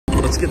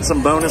Let's get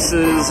some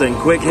bonuses and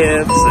quick hits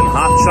and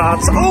hot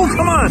shots. Oh,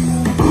 come on!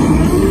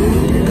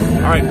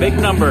 All right, big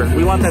number.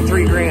 We want that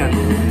 3 grand.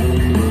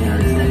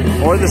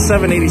 Or the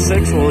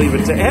 786. We'll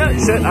even take.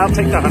 Shit, I'll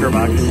take the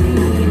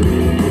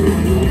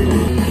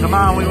 $100. Come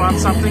on, we want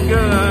something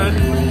good.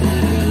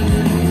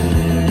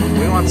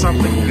 We want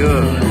something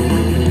good.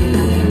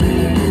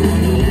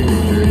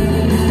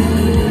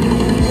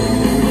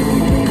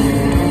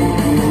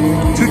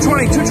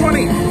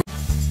 $220.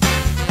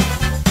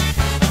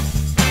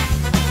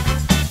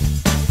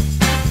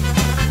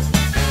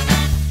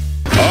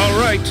 All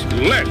right,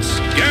 let's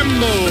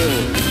gamble.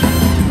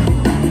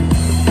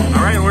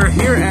 All right, we're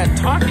here at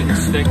Talking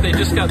Stick. They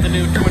just got the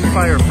new Twin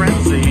Fire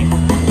Frenzy.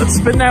 Let's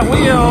spin that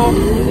wheel.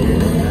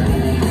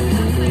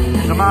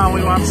 Come on,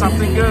 we want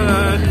something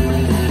good.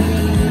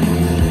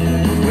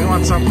 We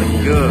want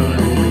something good.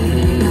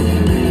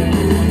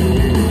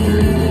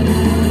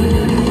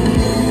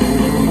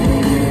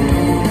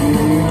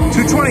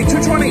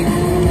 $220.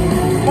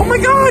 Oh my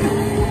God!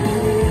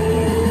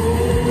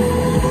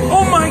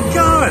 Oh my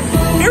God!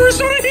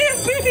 Arizona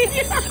Handpay!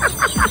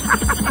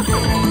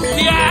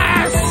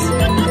 Yes!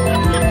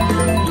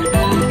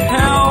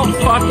 Hell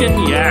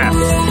fucking yes!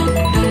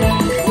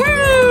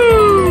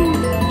 Woo!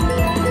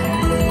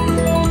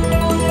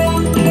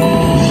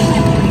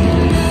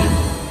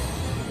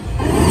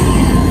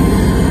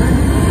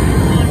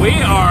 We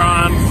are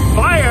on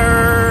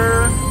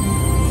fire!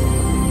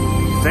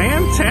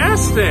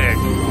 Fantastic!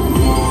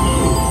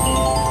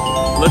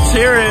 Let's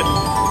hear it.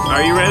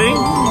 Are you ready?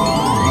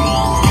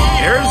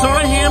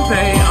 Arizona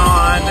Handpay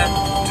on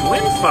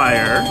Twin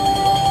Fire.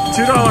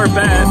 $2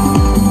 bet.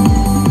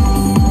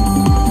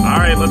 All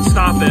right, let's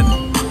stop it.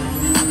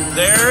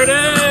 There it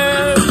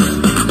is.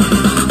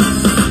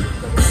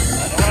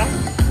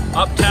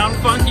 Uptown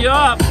Funk You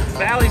Up.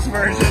 Valley's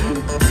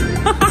version.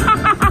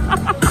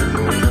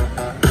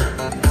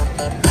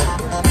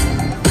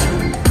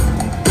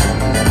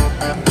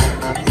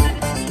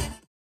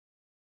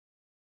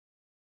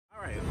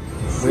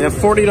 We have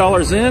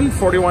 $40 in,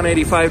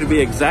 $41.85 to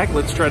be exact.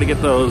 Let's try to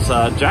get those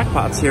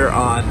jackpots here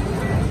on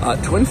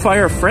Twin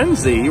Fire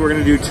Frenzy. We're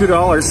going to do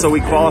 $2 so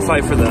we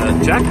qualify for the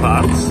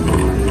jackpots.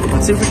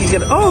 Let's see if we can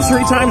get, oh,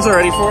 3 times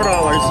already,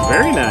 $4.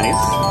 Very nice.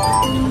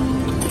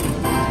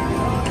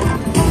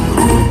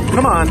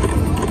 Come on.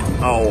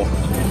 Oh.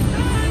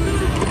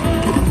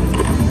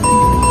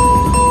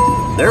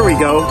 There we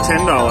go,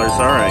 $10, all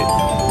right.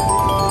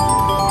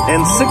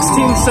 And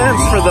 16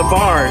 cents for the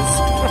bars.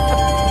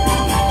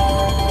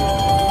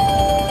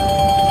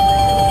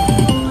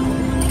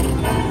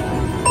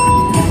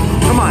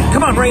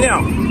 Come on, right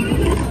now.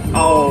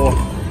 Oh.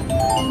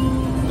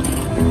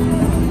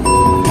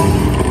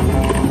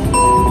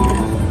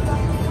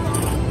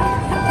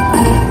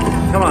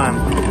 Come on.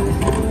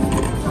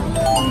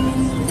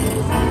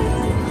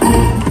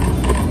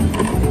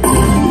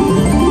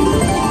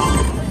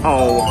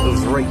 Oh, it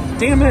was right.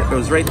 Damn it, it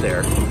was right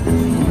there.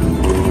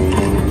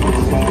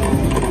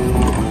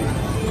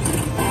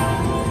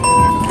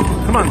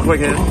 Come on,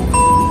 quick hit.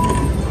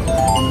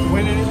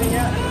 Win anything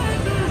yet?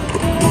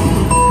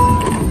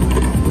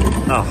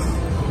 Oh.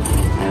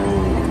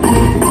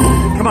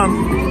 Come on.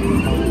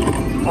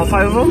 All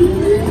 5 of them?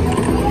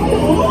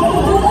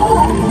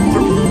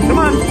 Come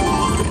on.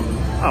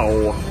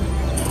 Oh.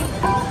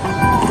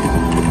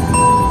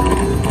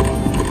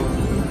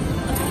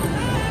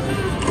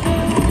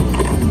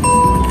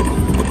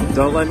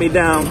 Don't let me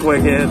down,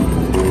 quick hit.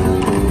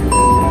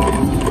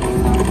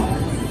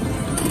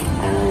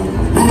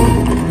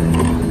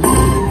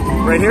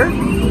 Right here?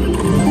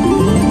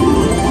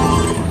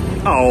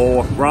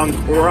 Oh,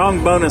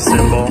 wrong bonus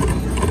symbol.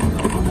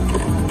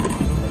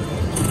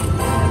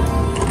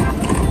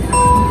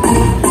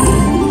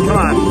 Come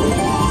on.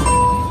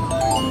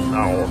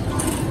 Oh.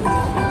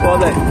 Well,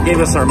 that gave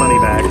us our money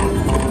back.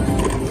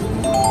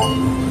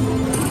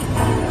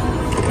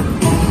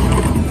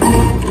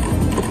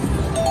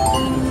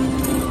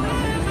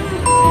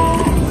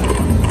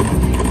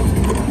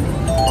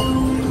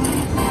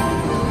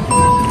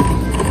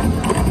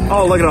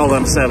 Oh, look at all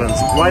them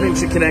 7s. Why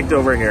didn't you connect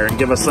over here and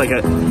give us like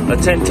a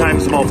 10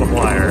 times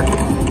multiplier?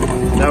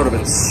 That would have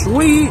been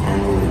sweet.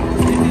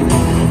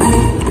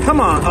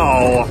 Come on.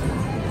 Oh.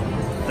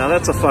 Now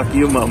that's a fuck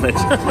you moment.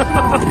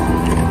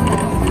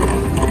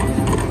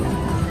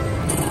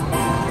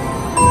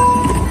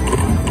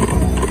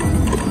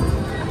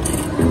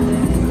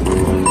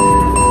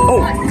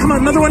 Oh, come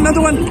on.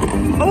 Another one.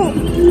 Oh.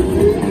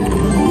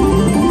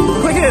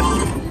 Quick hit.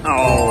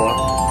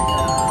 Oh.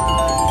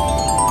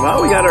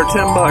 Well, we got our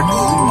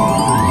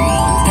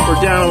 $10.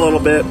 We're down a little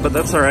bit, but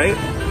that's all right.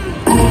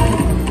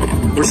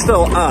 We're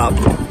still up.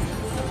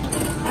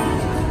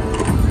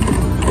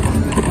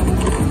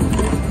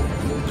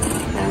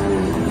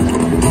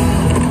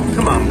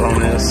 Come on,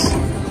 bonus.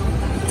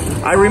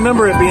 I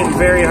remember it being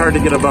very hard to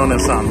get a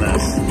bonus on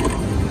this.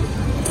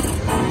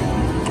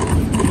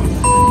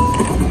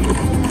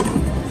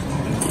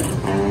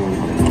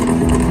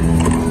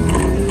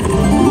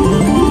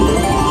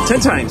 Ten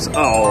times.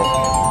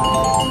 Oh.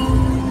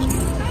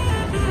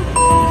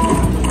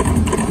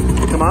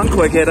 Come on,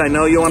 Quick Hit. I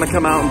know you want to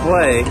come out and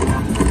play.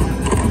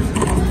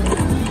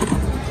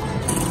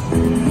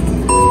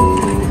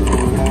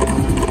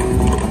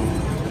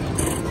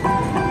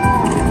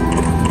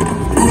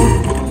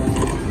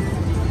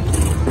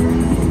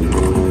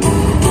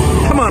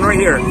 Come on, right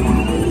here.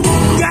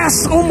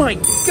 Yes! Oh my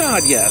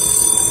God,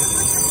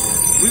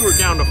 yes. We were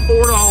down to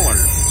 $4.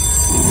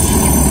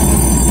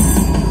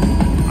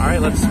 All right,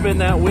 let's spin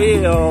that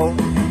wheel.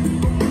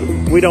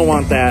 We don't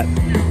want that.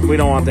 We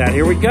don't want that.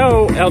 Here we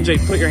go.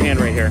 LJ, put your hand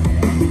right here.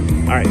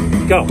 All right,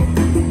 go.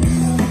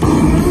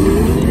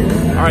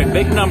 All right,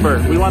 big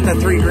number. We want that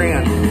 $3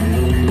 grand.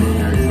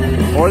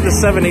 Or the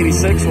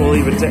 786. We'll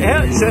leave it to.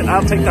 Shit,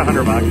 I'll take the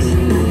 $100.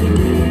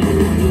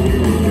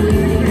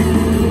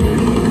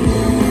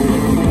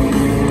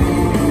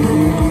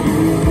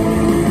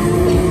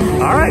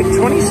 All right,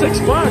 26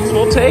 bucks.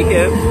 We'll take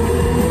it.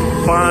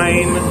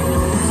 Fine.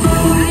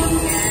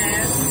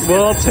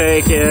 We'll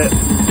take it.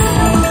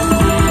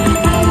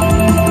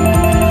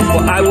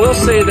 Well, I will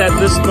say that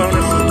this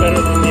bonus is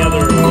better than the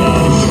other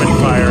Twin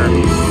Fire.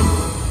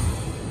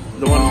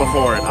 The one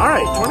before it. All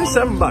right,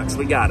 27 bucks.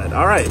 We got it.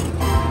 All right.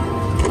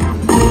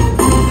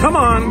 Come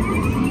on.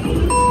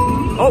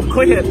 Oh,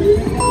 Quick Hit.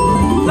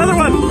 Another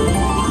one.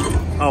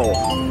 Oh.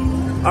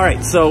 All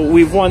right, so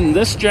we've won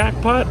this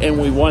jackpot and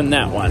we won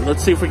that one.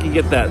 Let's see if we can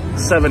get that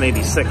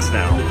 786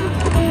 now.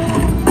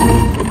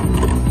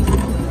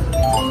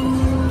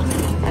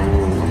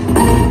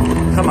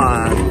 Come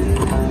on.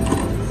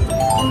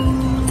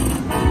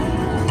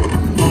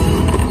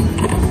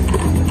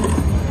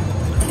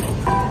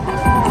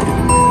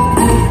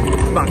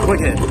 Come on, Quick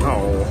Hit.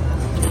 Oh.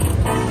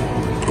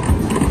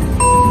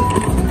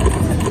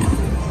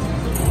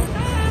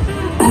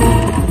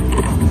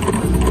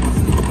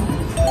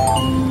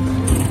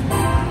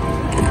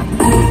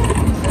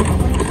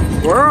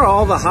 Where are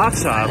all the hot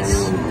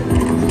shots?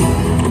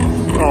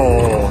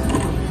 Oh.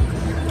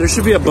 There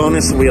should be a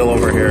bonus wheel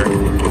over here.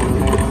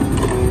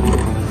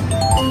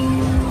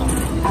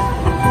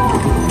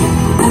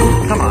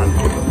 Come on.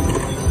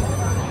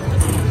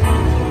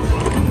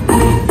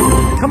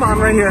 Come on,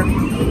 right here.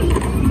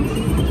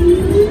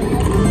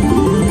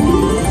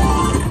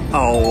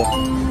 Oh.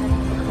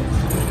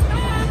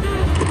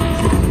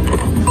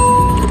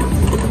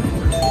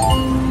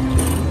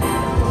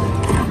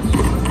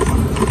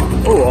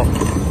 Oh.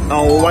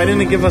 Oh, why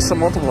didn't it give us a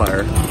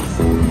multiplier?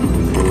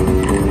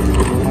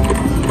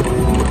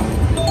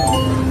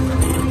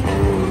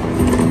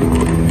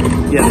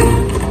 Yeah,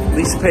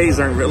 these pays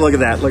aren't. Look at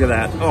that! Look at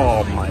that!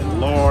 Oh my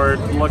lord!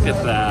 Look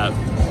at that!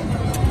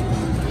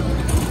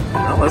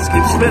 Now let's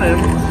keep spinning.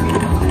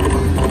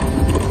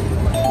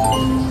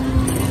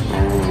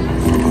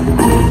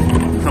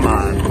 Come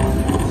on!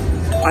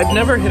 I've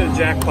never hit a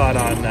jackpot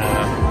on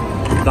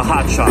the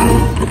hot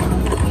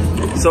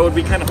shot, so it would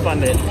be kind of fun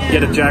to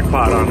get a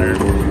jackpot on her.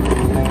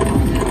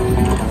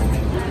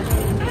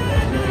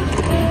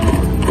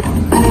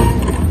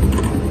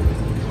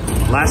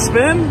 Last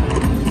spin.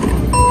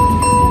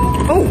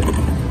 Oh,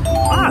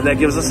 that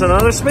gives us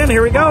another spin.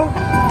 Here we go.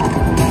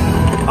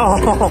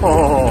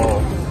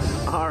 Oh,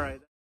 all right.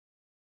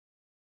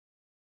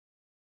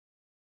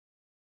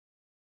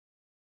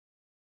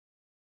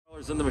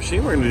 In the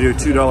machine, we're going to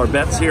do $2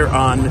 bets here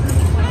on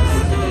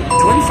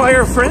Twin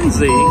Fire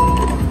Frenzy.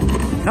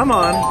 Come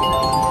on.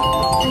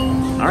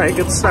 All right,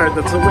 good start.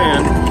 That's a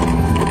win.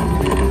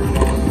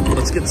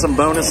 Let's get some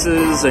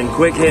bonuses and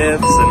quick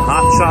hits and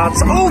hot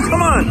shots. Oh,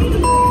 come on.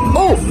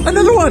 Oh,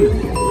 another one.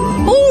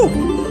 Oh.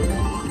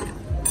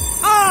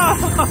 Ah.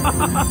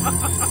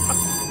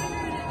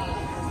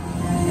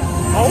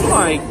 Oh,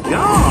 my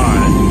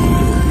God.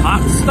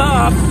 Hot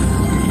stuff.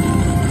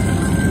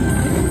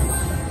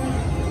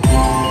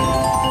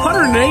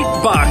 108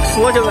 bucks.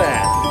 Look at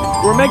that.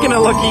 We're making it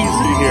look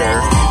easy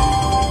here.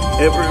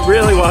 It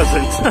really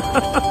wasn't.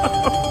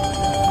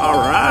 All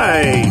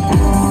right.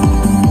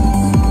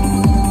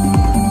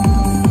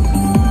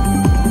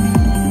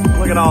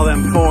 Look at all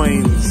them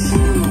coins.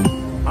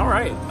 All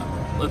right.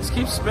 Let's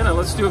keep spinning.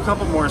 Let's do a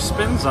couple more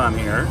spins on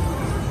here.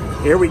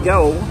 Here we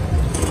go.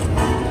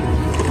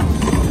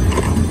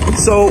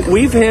 So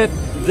we've hit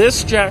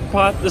this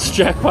jackpot,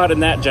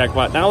 and that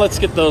jackpot. Now let's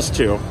get those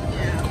two.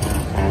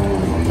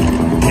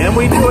 And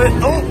we do it.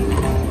 Oh!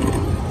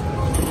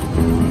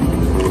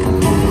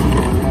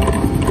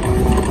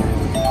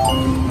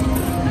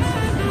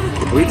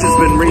 We've just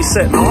been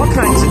resetting all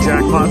kinds of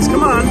jackpots.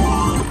 Come on.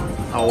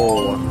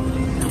 Oh.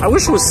 I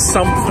wish it was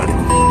something.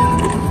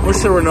 Wish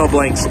there were no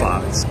blank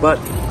spots. But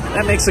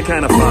that makes it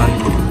kind of fun.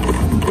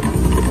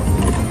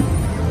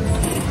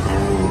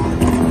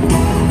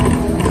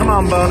 Come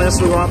on, bonus.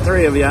 We want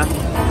 3 of you.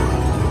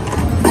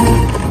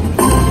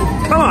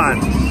 Come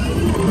on.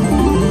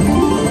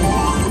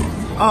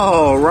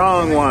 Oh,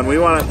 wrong one. We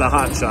wanted the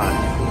hot shot.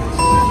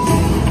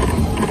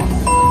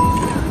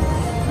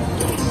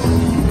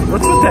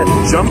 What's with that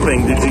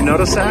jumping? Did you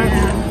notice that?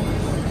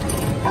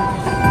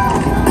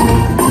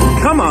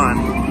 Come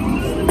on.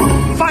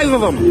 5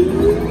 of them.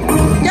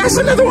 Yes,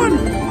 another one.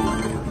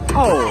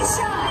 Oh.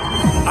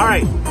 All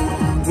right.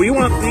 We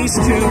want these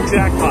two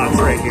jackpots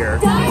right here.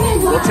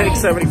 We'll take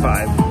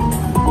 75.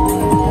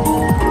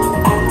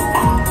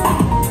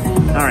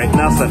 All right,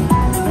 nothing.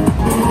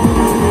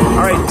 All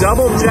right,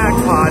 double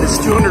jackpot is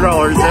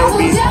 $200. That would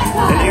be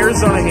an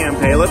Arizona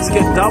Handpay. Let's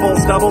get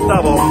doubles, double,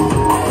 double,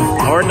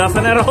 or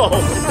nothing at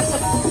all.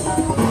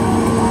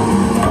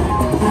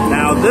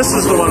 Now, this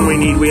is the one we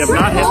need. We have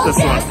not hit this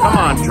one. Come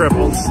on,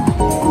 triples.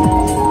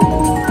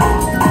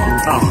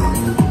 Oh.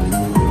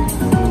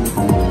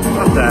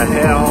 What the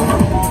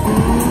hell?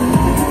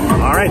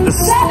 All right, this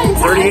is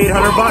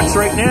 3,800 bucks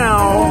right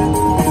now.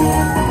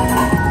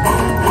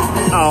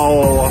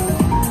 Oh.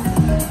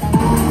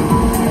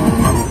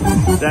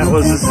 That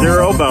was a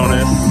 0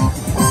 bonus.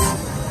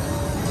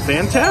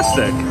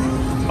 Fantastic.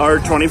 Our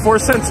 24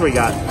 cents we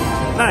got.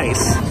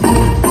 Nice.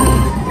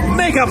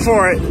 Make up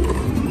for it.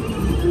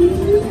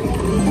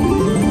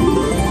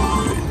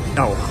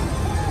 Oh.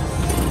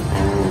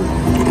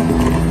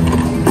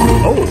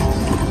 Oh.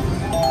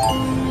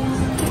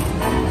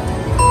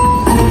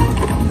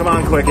 Come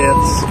on, quick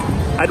hits.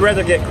 I'd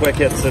rather get quick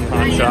hits than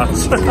hot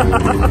shots.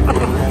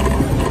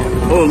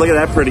 Oh, look at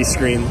that pretty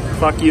screen.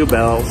 Fuck you,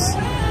 bells.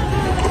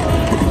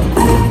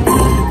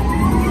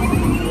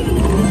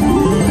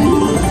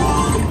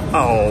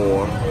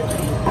 Oh.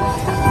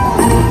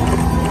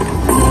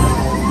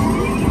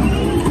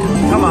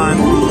 Come on.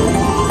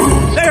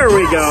 There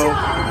we go.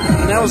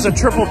 And that was a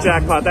triple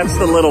jackpot. That's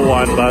the little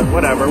one, but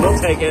whatever. We'll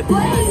take it.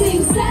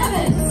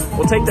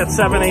 We'll take that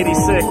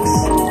 786.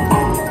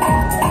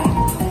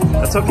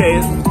 That's okay.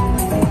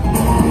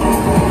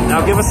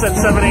 Now give us that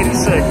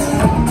 786.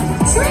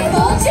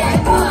 Triple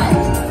jackpot!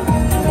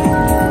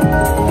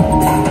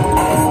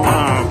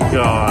 Oh,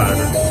 God.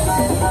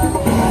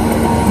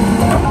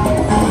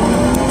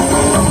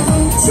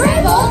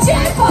 Triple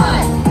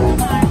jackpot!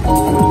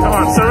 Come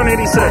on,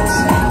 786.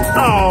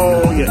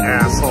 Oh, you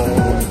asshole.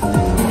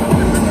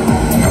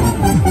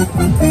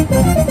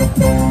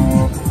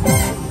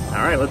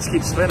 All right, let's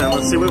keep spinning.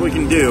 Let's see what we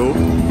can do.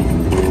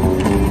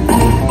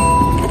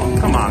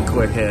 Come on,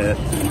 quick hit.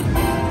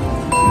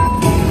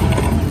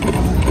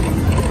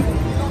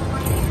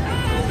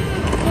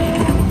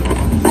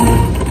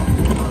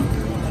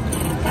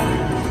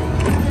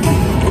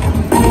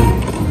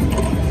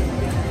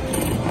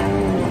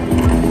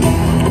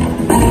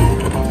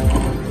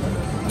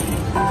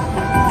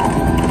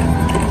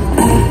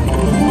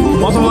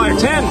 Multiplier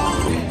 10.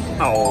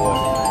 Oh.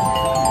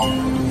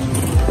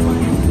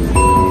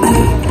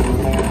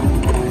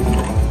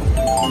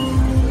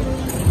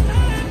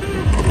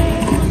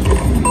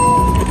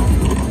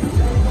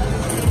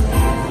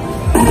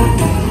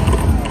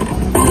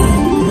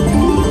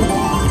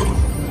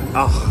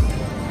 Oh.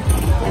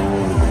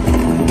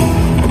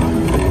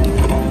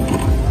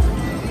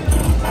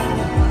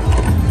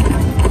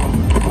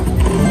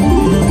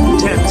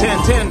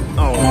 $10.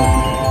 Oh.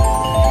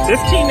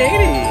 $15.80.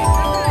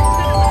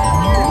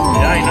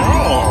 Yeah, I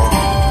know.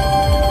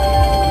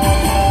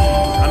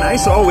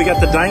 Nice. Oh, we got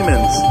the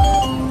diamonds.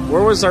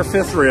 Where was our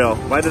fifth reel?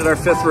 Why did our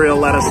fifth reel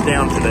let us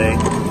down today?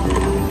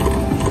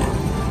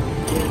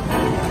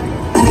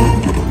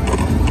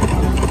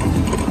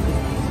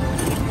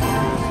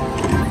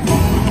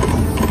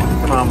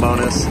 Come on,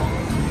 bonus.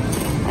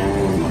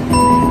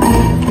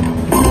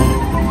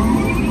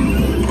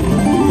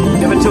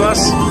 Give it to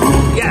us.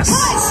 Yes.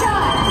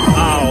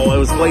 Oh, it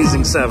was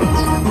blazing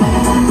sevens.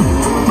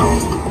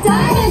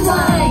 Diamond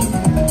line!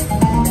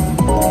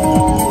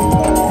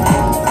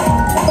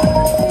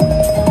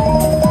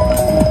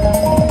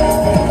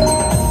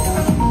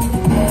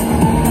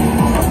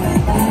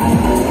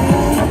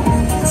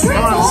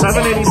 Come on,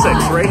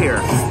 786 right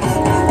here.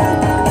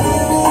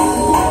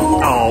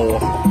 Oh.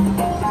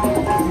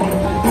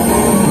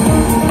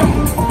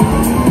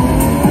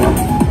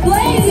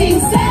 Blazing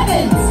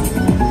sevens!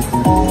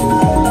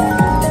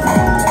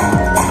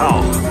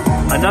 Oh.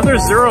 Another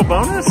 0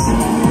 bonus?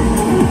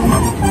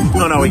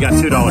 Oh no, we got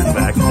 $2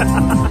 back.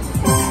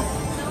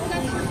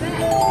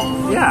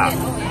 Yeah.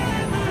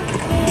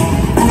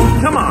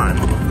 Come on.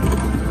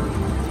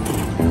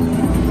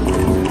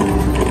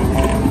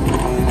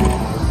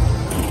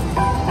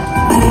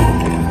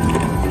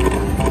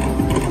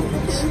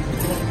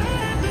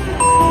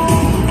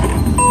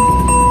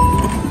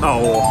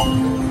 Oh.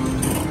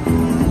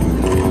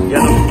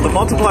 Yeah, the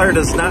multiplier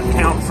does not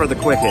count for the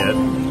quick hit.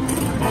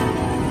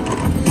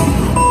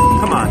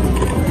 Come on.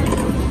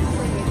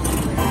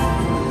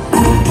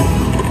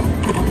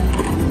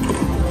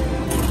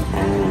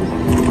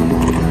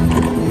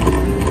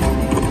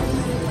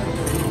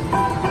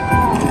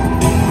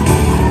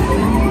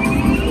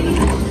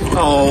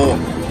 Oh.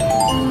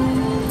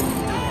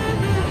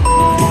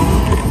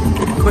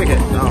 Quick hit.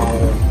 Oh.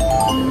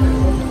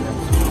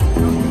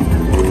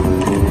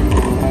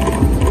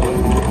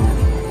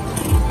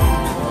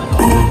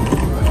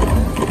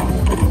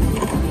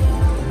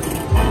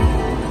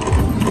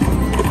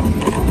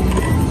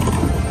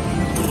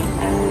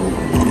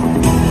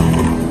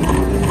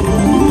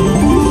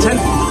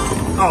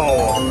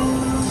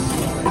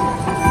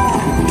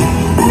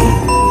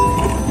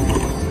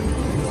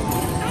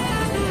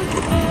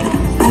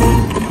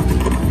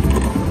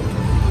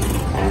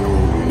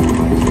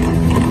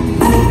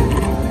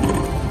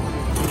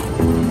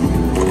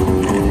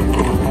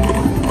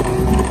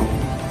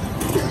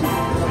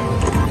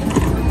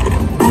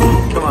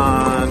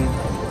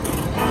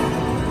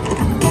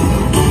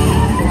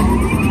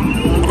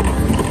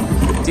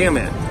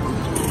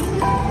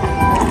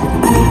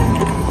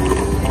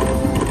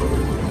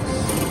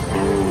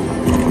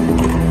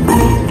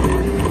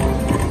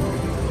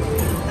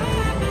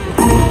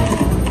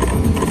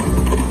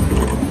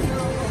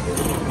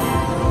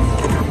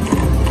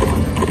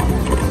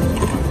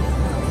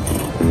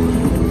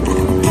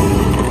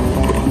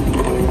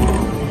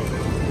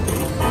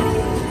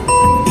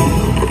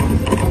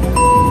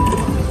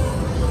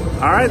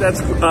 right,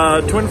 that's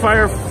Twin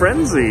Fire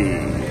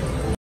Frenzy.